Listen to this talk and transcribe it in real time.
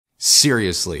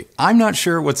Seriously, I'm not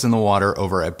sure what's in the water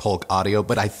over at Polk Audio,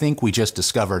 but I think we just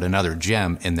discovered another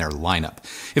gem in their lineup.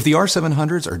 If the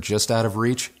R700s are just out of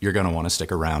reach, you're going to want to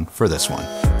stick around for this one.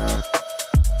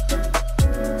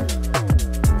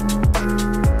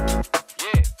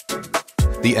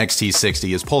 The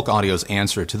XT60 is Polk Audio's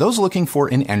answer to those looking for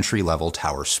an entry-level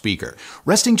tower speaker.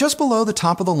 Resting just below the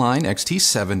top-of-the-line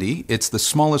XT70, it's the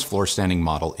smallest floor-standing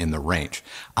model in the range.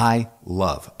 I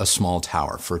love a small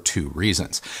tower for two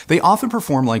reasons. They often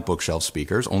perform like bookshelf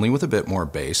speakers, only with a bit more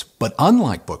bass, but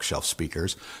unlike bookshelf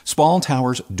speakers, small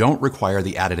towers don't require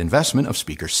the added investment of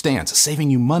speaker stands,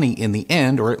 saving you money in the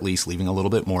end, or at least leaving a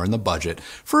little bit more in the budget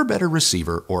for a better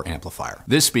receiver or amplifier.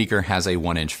 This speaker has a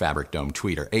 1-inch fabric dome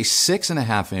tweeter, a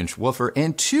 6.5-inch woofer,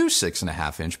 and two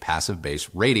 6.5-inch passive bass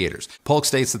radiators. Polk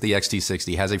states that the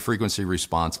XT60 has a frequency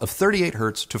response of 38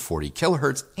 Hz to 40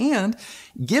 kHz, and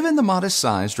given the modest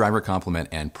size, driver complement,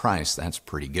 and price, that's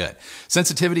pretty good.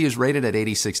 Sensitivity is rated at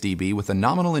 86 dB with a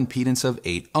nominal impedance of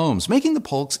 8 ohms, making the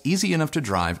Polks easy enough to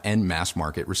drive and mass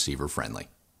market receiver friendly.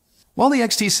 While the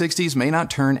XT60s may not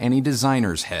turn any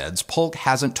designers' heads, Polk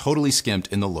hasn't totally skimped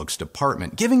in the looks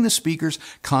department, giving the speakers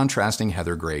contrasting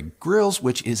heather gray grills,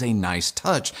 which is a nice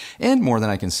touch, and more than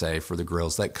I can say for the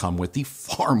grills that come with the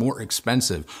far more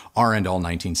expensive R&L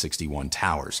 1961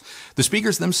 towers. The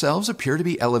speakers themselves appear to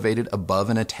be elevated above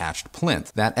an attached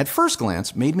plinth that at first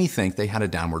glance made me think they had a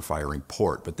downward firing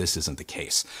port, but this isn't the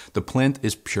case. The plinth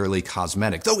is purely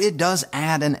cosmetic, though it does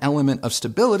add an element of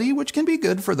stability, which can be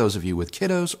good for those of you with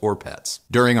kiddos or pets.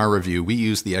 During our review, we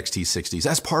used the XT60s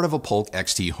as part of a Polk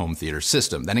XT home theater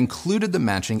system that included the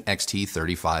matching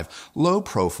XT35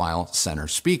 low-profile center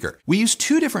speaker. We used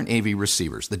two different AV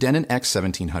receivers, the Denon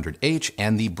X1700H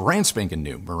and the brand spanking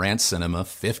new Marantz Cinema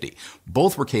 50.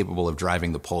 Both were capable of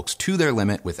driving the Polks to their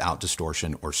limit without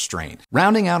distortion or strain.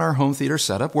 Rounding out our home theater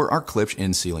setup were our KLIPSCH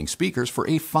in-ceiling speakers for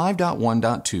a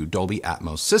 5.1.2 Dolby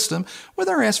Atmos system with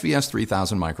our SVS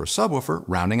 3000 micro subwoofer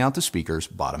rounding out the speaker's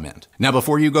bottom end. Now,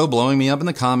 before you go blowing me up in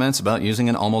the comments about using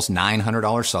an almost $900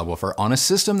 subwoofer on a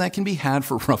system that can be had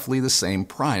for roughly the same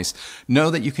price, know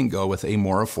that you can go with a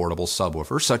more affordable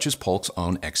subwoofer such as Polk's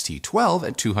own XT12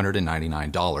 at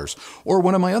 $299, or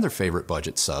one of my other favorite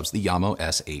budget subs, the JAMO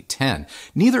S810.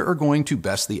 Neither are going to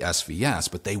best the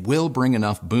SVS, but they will bring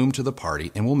enough boom to the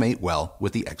party and will mate well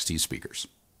with the XT speakers.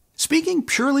 Speaking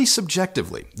purely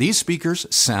subjectively, these speakers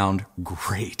sound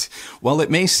great. While it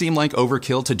may seem like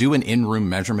overkill to do an in-room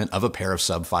measurement of a pair of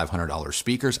sub-$500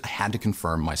 speakers, I had to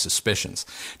confirm my suspicions.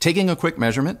 Taking a quick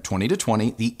measurement, 20 to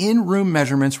 20, the in-room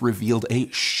measurements revealed a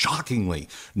shockingly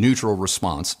neutral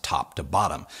response top to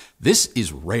bottom. This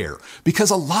is rare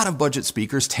because a lot of budget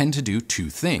speakers tend to do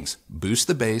two things: boost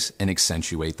the bass and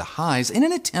accentuate the highs in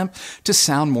an attempt to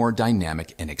sound more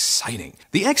dynamic and exciting.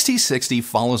 The XT60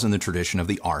 follows in the tradition of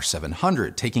the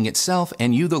R700, taking itself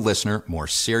and you, the listener, more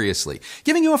seriously,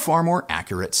 giving you a far more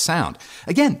accurate sound.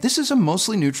 Again, this is a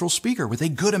mostly neutral speaker with a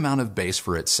good amount of bass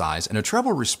for its size and a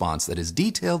treble response that is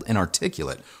detailed and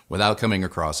articulate without coming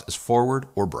across as forward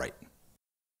or bright.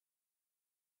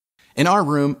 In our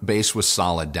room, bass was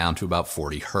solid down to about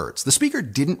 40 Hz. The speaker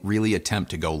didn't really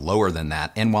attempt to go lower than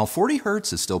that, and while 40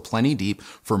 Hz is still plenty deep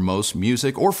for most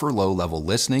music or for low-level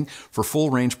listening, for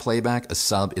full-range playback, a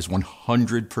sub is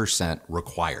 100%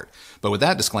 required. But with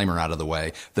that disclaimer out of the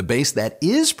way, the bass that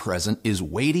is present is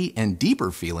weighty and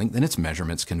deeper feeling than its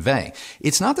measurements convey.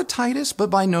 It's not the tightest, but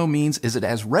by no means is it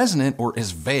as resonant or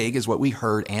as vague as what we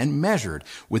heard and measured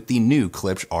with the new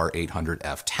KLIPSCH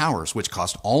R800F towers, which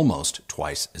cost almost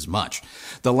twice as much.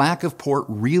 The lack of port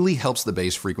really helps the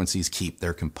bass frequencies keep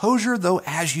their composure, though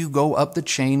as you go up the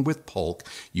chain with Polk,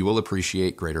 you will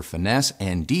appreciate greater finesse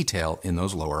and detail in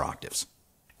those lower octaves.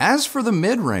 As for the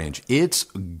mid-range, it's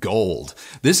gold.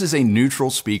 This is a neutral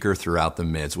speaker throughout the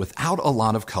mids without a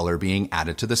lot of color being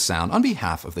added to the sound on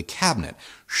behalf of the cabinet.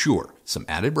 Sure, some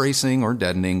added bracing or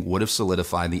deadening would have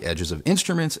solidified the edges of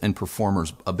instruments and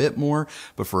performers a bit more,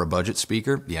 but for a budget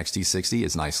speaker, the XT60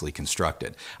 is nicely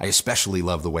constructed. I especially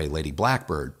love the way Lady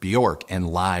Blackbird, Bjork, and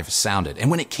Live sounded, and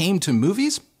when it came to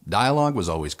movies, dialogue was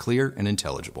always clear and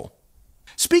intelligible.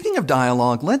 Speaking of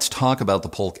dialogue, let's talk about the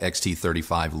Polk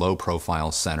XT35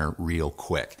 low-profile center real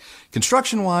quick.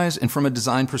 Construction-wise and from a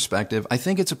design perspective, I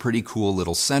think it's a pretty cool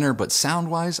little center, but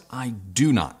sound-wise, I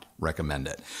do not recommend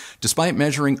it. Despite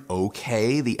measuring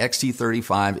okay, the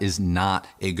XT35 is not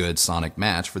a good sonic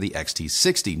match for the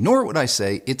XT60, nor would I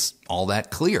say it's all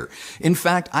that clear. In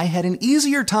fact, I had an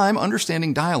easier time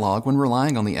understanding dialogue when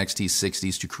relying on the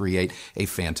XT60s to create a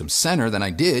phantom center than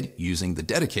I did using the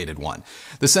dedicated one.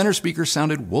 The center speaker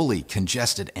sounded woolly,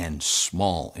 congested, and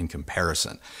small in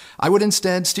comparison. I would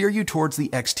instead steer you towards the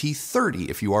XT30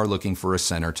 if you are looking for a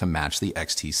center to match the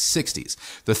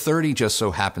XT60s. The 30 just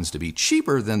so happens to be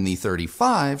cheaper than the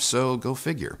 35, so go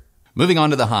figure. Moving on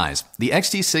to the highs. The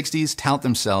XT60s tout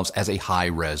themselves as a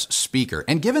high-res speaker,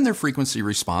 and given their frequency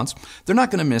response, they're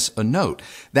not going to miss a note.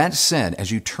 That said,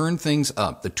 as you turn things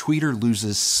up, the tweeter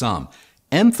loses some,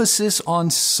 emphasis on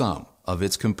some, of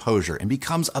its composure and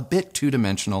becomes a bit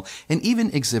two-dimensional and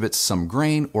even exhibits some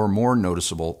grain or more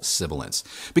noticeable sibilance.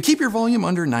 But keep your volume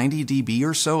under 90 dB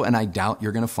or so, and I doubt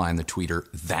you're going to find the tweeter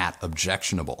that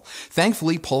objectionable.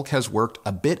 Thankfully, Polk has worked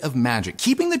a bit of magic,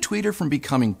 keeping the tweeter from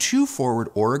becoming too forward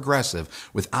or aggressive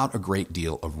without a great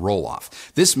deal of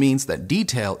roll-off. This means that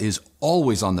detail is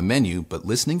always on the menu, but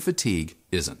listening fatigue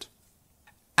isn't.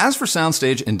 As for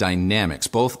soundstage and dynamics,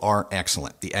 both are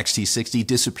excellent. The XT60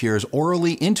 disappears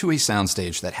orally into a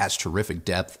soundstage that has terrific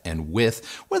depth and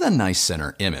width with a nice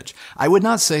center image. I would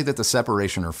not say that the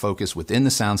separation or focus within the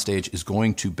soundstage is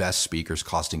going to best speakers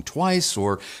costing twice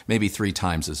or maybe 3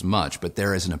 times as much, but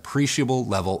there is an appreciable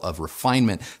level of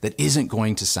refinement that isn't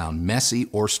going to sound messy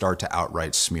or start to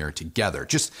outright smear together.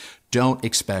 Just don't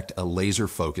expect a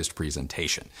laser-focused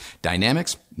presentation.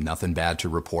 Dynamics, nothing bad to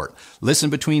report. Listen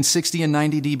between 60 and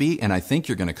 90 dB, and I think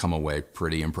you're going to come away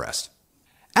pretty impressed.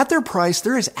 At their price,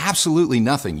 there is absolutely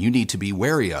nothing you need to be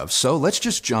wary of, so let's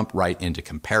just jump right into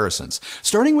comparisons.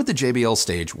 Starting with the JBL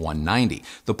Stage 190,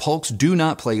 the Polks do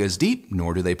not play as deep,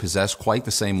 nor do they possess quite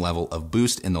the same level of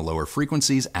boost in the lower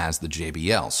frequencies as the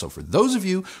JBL. So for those of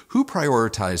you who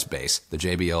prioritize bass, the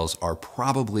JBLs are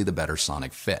probably the better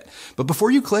sonic fit. But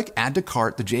before you click Add to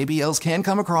Cart, the JBLs can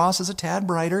come across as a tad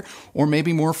brighter, or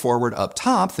maybe more forward up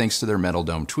top thanks to their metal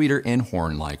dome tweeter and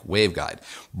horn-like waveguide.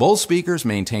 Both speakers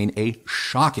maintain a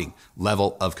shocking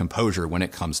level of composure when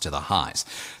it comes to the highs.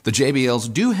 The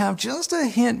JBLs do have just a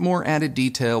hint more added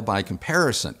detail by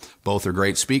comparison. Both are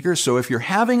great speakers, so if you're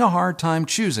having a hard time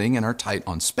choosing and are tight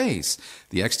on space,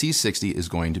 the XT60 is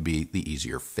going to be the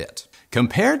easier fit.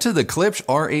 Compared to the KLIPSCH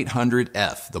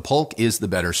R800F, the Polk is the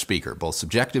better speaker, both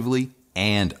subjectively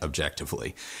and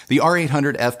objectively. The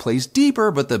R800F plays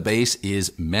deeper, but the bass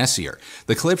is messier.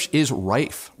 The KLIPSCH is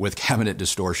rife with cabinet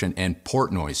distortion and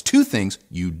port noise, 2 things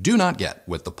you do not get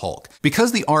with the Polk.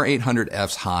 Because the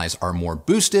R800F's highs are more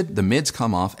boosted, the mids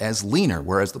come off as leaner,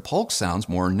 whereas the Polk sounds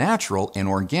more natural and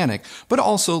organic, but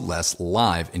also less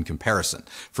live in comparison.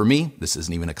 For me, this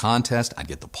isn't even a contest. I'd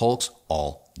get the Polks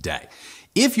all day.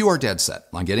 If you are dead set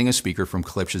on getting a speaker from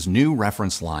KLIPSCH's new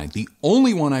reference line, the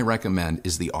only one I recommend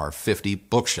is the R50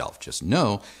 bookshelf. Just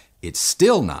know it's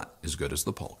still not as good as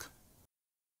the Polk.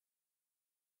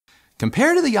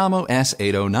 Compared to the JAMO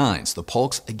S809s, the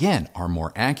Polks, again, are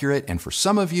more accurate, and for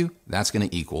some of you, that's going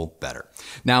to equal better.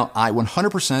 Now, I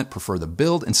 100% prefer the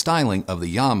build and styling of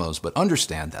the JAMOs, but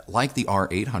understand that like the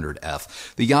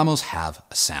R800F, the JAMOs have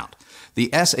a sound. The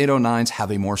S809s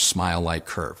have a more smile-like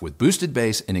curve with boosted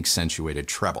bass and accentuated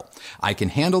treble. I can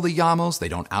handle the JAMOs, they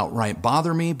don't outright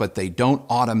bother me, but they don't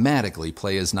automatically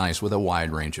play as nice with a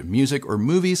wide range of music or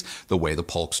movies the way the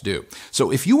Polks do.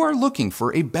 So if you are looking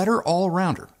for a better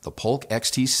all-rounder, the Polk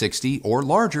XT60 or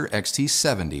larger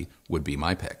XT70 would be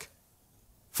my pick.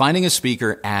 Finding a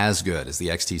speaker as good as the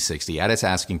XT60 at its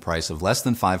asking price of less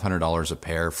than $500 a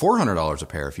pair, $400 a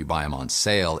pair if you buy them on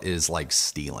sale, is like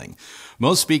stealing.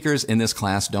 Most speakers in this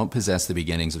class don't possess the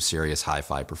beginnings of serious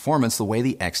hi-fi performance the way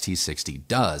the XT60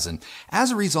 does, and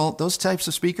as a result, those types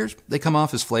of speakers, they come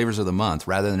off as flavors of the month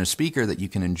rather than a speaker that you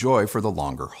can enjoy for the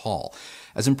longer haul.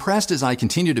 As impressed as I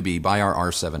continue to be by our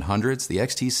R700s, the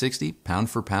XT60, pound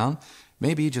for pound,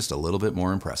 maybe just a little bit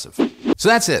more impressive. So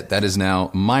that's it. That is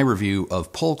now my review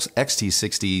of Polk's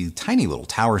XT60 tiny little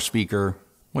tower speaker.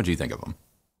 What do you think of them?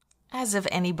 As if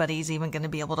anybody's even going to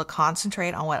be able to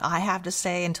concentrate on what I have to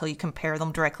say until you compare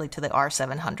them directly to the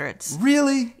R700s.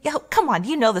 Really? Yeah, come on.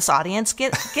 You know this audience.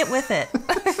 Get with it.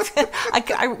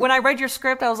 When I read your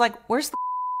script, I was like, where's the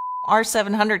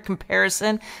R700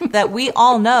 comparison that we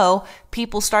all know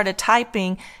people started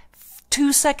typing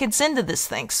 2 seconds into this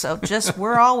thing? So just,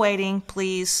 we're all waiting.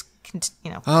 Please, go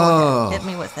ahead, hit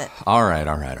me with it. All right.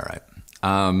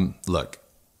 Look,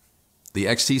 the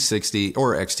XT60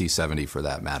 or XT70 for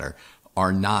that matter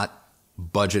are not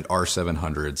budget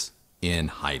R700s in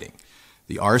hiding.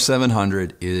 The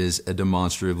R700 is a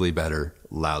demonstrably better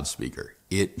loudspeaker.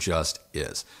 It just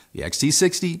is. The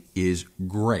XT60 is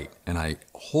great, and I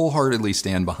wholeheartely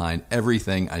stand behind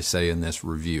everything I say in this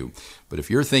review. But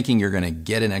if you're thinking you're going to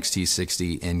get an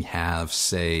XT60 and have,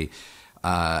 say,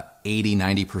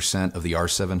 80-90% of the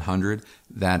R700,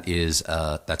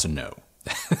 that's a no.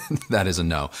 That is a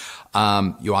no.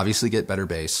 You obviously get better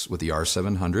bass with the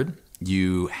R700.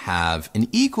 You have an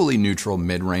equally neutral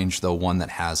mid-range, though one that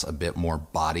has a bit more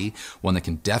body, one that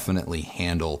can definitely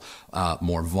handle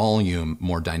more volume,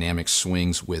 more dynamic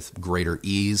swings with greater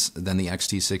ease than the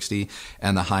XT60,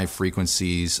 and the high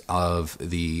frequencies of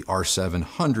the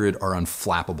R700 are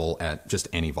unflappable at just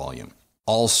any volume.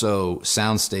 Also,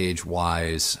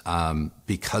 soundstage-wise,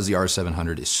 because the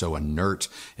R700 is so inert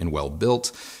and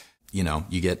well-built, you know,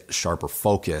 you get sharper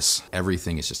focus.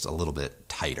 Everything is just a little bit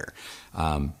tighter.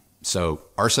 So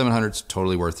R700's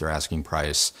totally worth their asking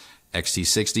price.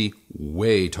 XT60,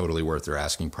 way totally worth their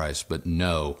asking price. But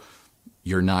no,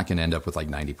 you're not going to end up with like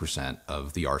 90%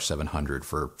 of the R700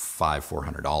 for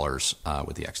 $400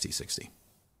 with the XT60.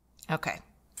 Okay.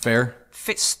 Fair?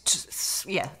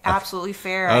 Yeah, absolutely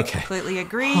fair. Okay. I completely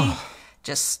agree.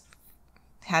 Just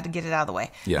had to get it out of the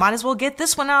way. Yeah. Might as well get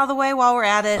this one out of the way while we're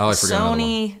at it. Oh, I forgot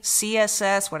Sony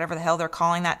CSS, whatever the hell they're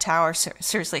calling that tower.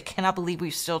 Seriously, I cannot believe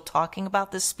we're still talking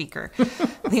about this speaker.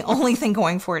 The only thing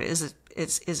going for it is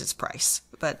its price.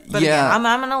 But yeah. Again,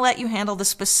 I'm going to let you handle the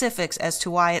specifics as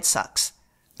to why it sucks.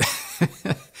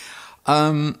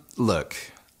 Look,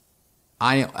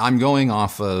 I'm going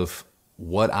off of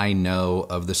what I know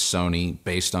of the Sony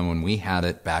based on when we had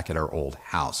it back at our old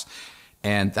house.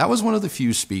 And that was one of the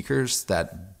few speakers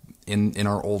that in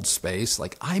our old space,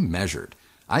 like I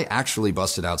actually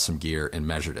busted out some gear and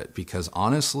measured it because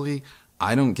honestly,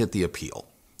 I don't get the appeal.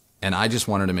 And I just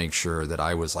wanted to make sure that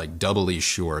I was like doubly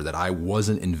sure that I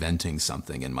wasn't inventing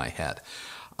something in my head.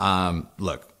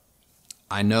 Look,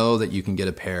 I know that you can get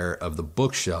a pair of the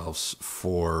bookshelves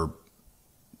for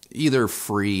either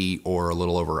free or a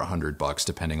little over $100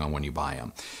 depending on when you buy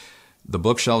them. The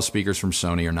bookshelf speakers from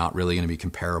Sony are not really going to be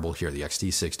comparable here. The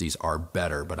XT60s are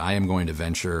better, but I am going to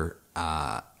venture,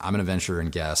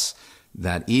 and guess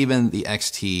that even the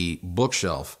XT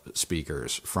bookshelf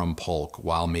speakers from Polk,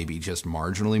 while maybe just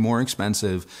marginally more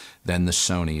expensive than the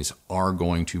Sonys, are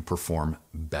going to perform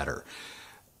better.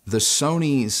 The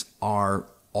Sonys are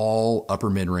all upper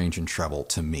mid-range and treble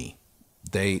to me.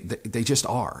 They just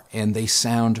are, and they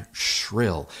sound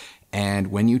shrill. And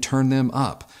when you turn them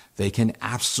up, they can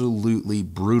absolutely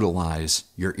brutalize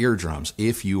your eardrums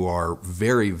if you are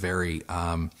very, very,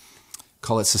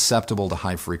 call it susceptible to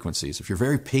high frequencies. If you're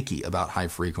very picky about high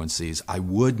frequencies, I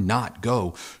would not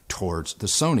go towards the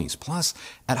Sonys. Plus,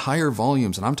 at higher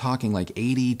volumes, and I'm talking like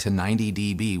 80 to 90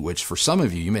 dB, which for some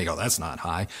of you, you may go, that's not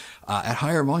high. At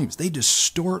higher volumes, they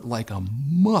distort like a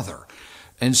mother.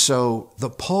 And so the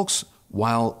Polks,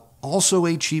 while also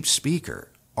a cheap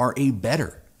speaker, are a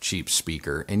better cheap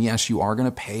speaker. And yes, you are going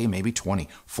to pay maybe $20,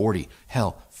 $40,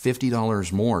 hell,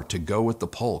 $50 more to go with the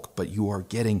Polk, but you are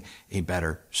getting a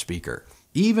better speaker.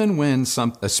 Even when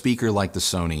a speaker like the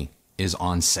Sony is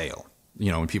on sale,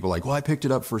 you know, when people are like, well, I picked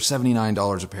it up for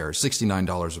 $79 a pair,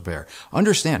 $69 a pair.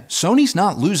 Understand, Sony's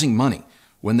not losing money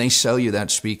when they sell you that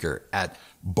speaker at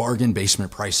bargain basement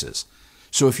prices.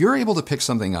 So if you're able to pick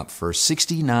something up for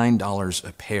 $69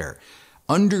 a pair,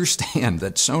 understand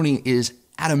that Sony is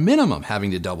at a minimum having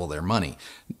to double their money,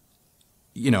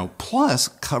 you know, plus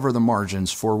cover the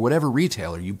margins for whatever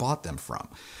retailer you bought them from.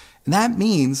 And that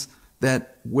means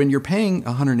that when you're paying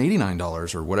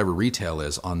 $189 or whatever retail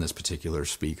is on this particular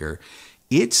speaker,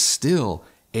 it's still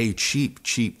a cheap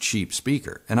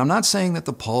speaker. And I'm not saying that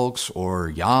the Polks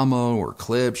or JAMO or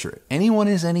KLIPSCH or anyone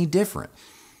is any different,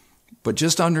 but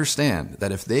just understand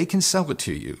that if they can sell it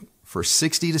to you for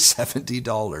 $60 to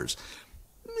 $70,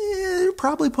 they're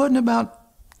probably putting about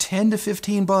 $10 to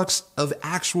 $15 of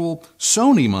actual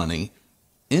Sony money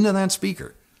into that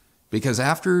speaker. Because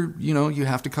after, you know, you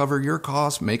have to cover your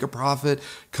costs, make a profit,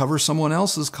 cover someone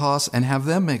else's costs, and have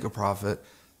them make a profit.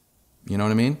 You know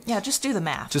what I mean? Yeah, just do the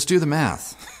math. Just do the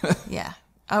math. Yeah.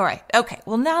 All right. Okay.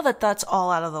 Well, now that that's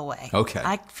all out of the way, okay,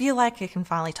 I feel like I can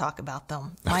finally talk about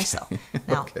them myself. Okay.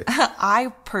 Now, okay.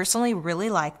 I personally really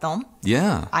like them.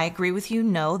 Yeah. I agree with you.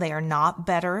 No, they are not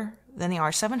better than the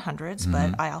R700s,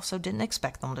 but I also didn't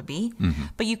expect them to be.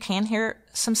 But you can hear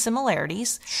some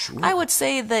similarities. Sure. I would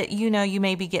say that, you know, you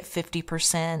maybe get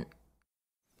 50%.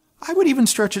 I would even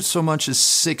stretch it so much as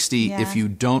 60 Yeah. if you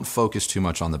don't focus too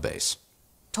much on the bass.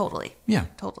 Totally. Yeah.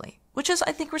 Totally. Which is,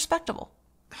 I think, respectable.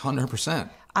 100%.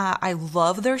 I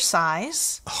love their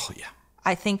size. Oh, yeah.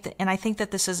 I think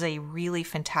that this is a really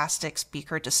fantastic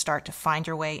speaker to start to find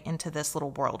your way into this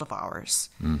little world of ours.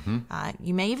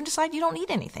 You may even decide you don't need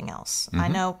anything else. I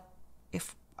know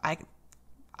if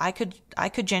I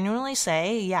could genuinely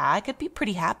say, yeah, I could be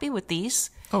pretty happy with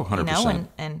these. Oh, 100%. You know,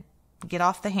 and get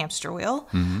off the hamster wheel.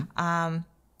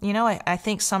 You know, I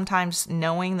think sometimes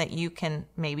knowing that you can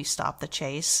maybe stop the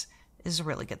chase is a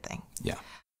really good thing. Yeah.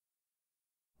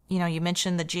 You know, you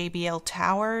mentioned the JBL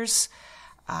towers.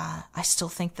 I still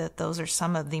think that those are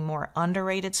some of the more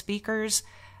underrated speakers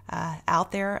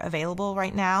out there available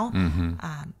right now.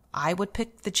 I would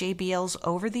pick the JBLs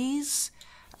over these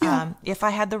if I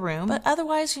had the room. But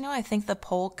otherwise, you know, I think the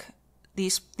Polk,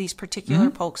 these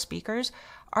particular Polk speakers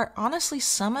are honestly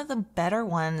some of the better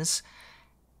ones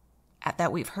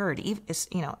that we've heard. You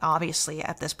know, obviously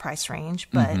at this price range,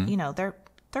 but you know, they're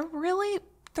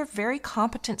very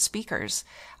competent speakers.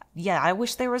 Yeah, I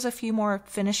wish there was a few more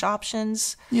finish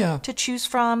options to choose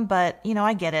from, but you know,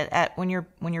 I get it. When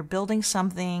you're building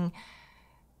something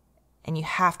and you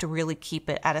have to really keep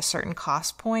it at a certain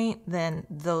cost point, then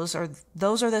those are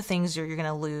the things you're going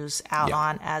to lose out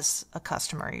on as a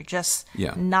customer. You're just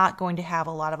not going to have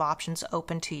a lot of options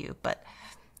open to you. But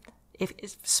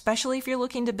especially if you're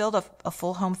looking to build a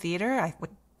full home theater, I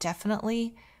would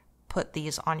definitely put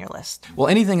these on your list. Well,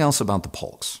 anything else about the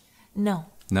Polks? No.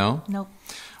 No? No.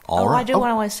 All right. I do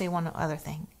want to say one other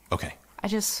thing. Okay. I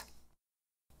just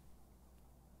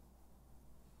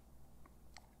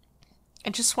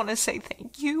want to say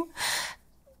thank you.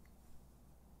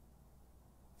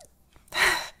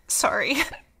 Sorry.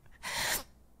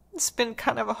 It's been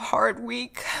kind of a hard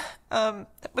week.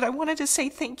 But I wanted to say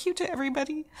thank you to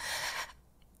everybody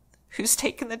who's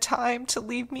taken the time to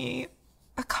leave me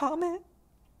a comment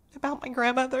about my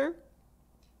grandmother.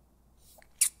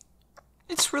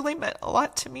 It's really meant a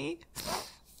lot to me.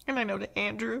 And I know to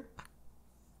Andrew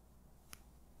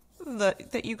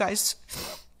that you guys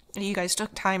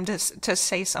took time to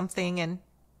say something, and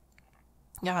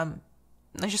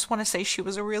I just want to say she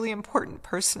was a really important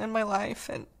person in my life,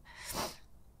 and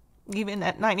even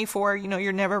at 94, you know,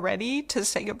 you're never ready to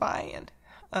say goodbye.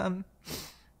 And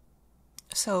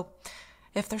so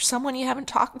if there's someone you haven't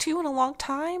talked to in a long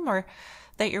time, or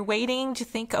that you're waiting to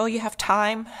think, oh, you have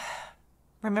time,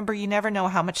 remember, you never know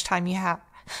how much time you have.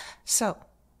 So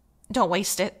don't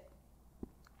waste it.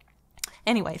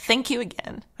 Anyway, thank you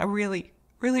again. I really,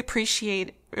 really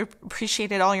appreciated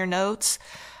all your notes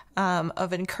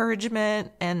of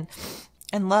encouragement and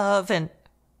love, and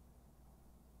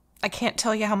I can't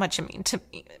tell you how much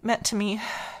it meant to me.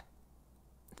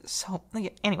 So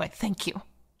anyway, thank you.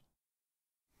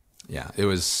 Yeah, it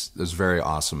was very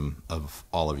awesome of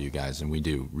all of you guys, and we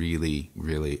do really,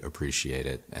 really appreciate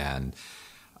it. And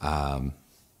I'm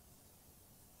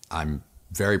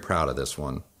very proud of this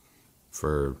one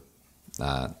for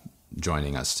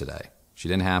joining us today. She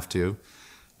didn't have to,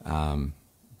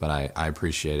 but I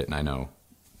appreciate it, and I know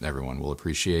everyone will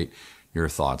appreciate your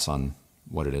thoughts on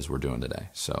what it is we're doing today.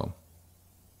 So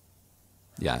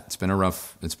yeah, it's been a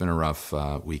rough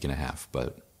week and a half,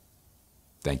 but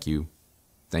thank you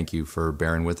for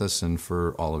bearing with us and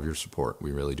for all of your support.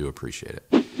 We really do appreciate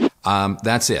it.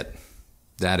 That's it.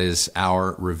 That is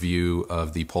our review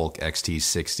of the Polk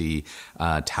XT60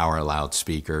 tower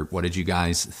loudspeaker. What did you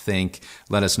guys think?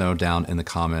 Let us know down in the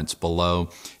comments below.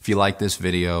 If you like this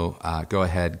video, go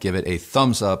ahead, give it a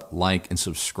thumbs up, like, and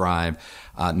subscribe.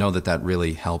 Know that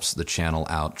really helps the channel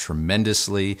out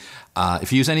tremendously.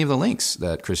 If you use any of the links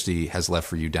that KRISTI has left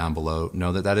for you down below,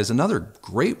 know that is another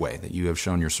great way that you have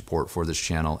shown your support for this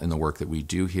channel and the work that we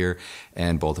do here.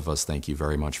 And both of us thank you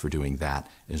very much for doing that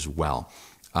as well.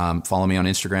 Follow me on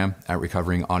Instagram at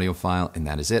Recovering Audiophile, and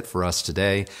that is it for us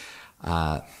today.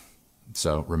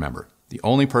 So remember, the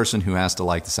only person who has to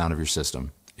like the sound of your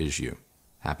system is you.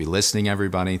 Happy listening,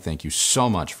 everybody. Thank you so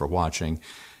much for watching,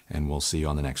 and we'll see you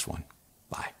on the next one.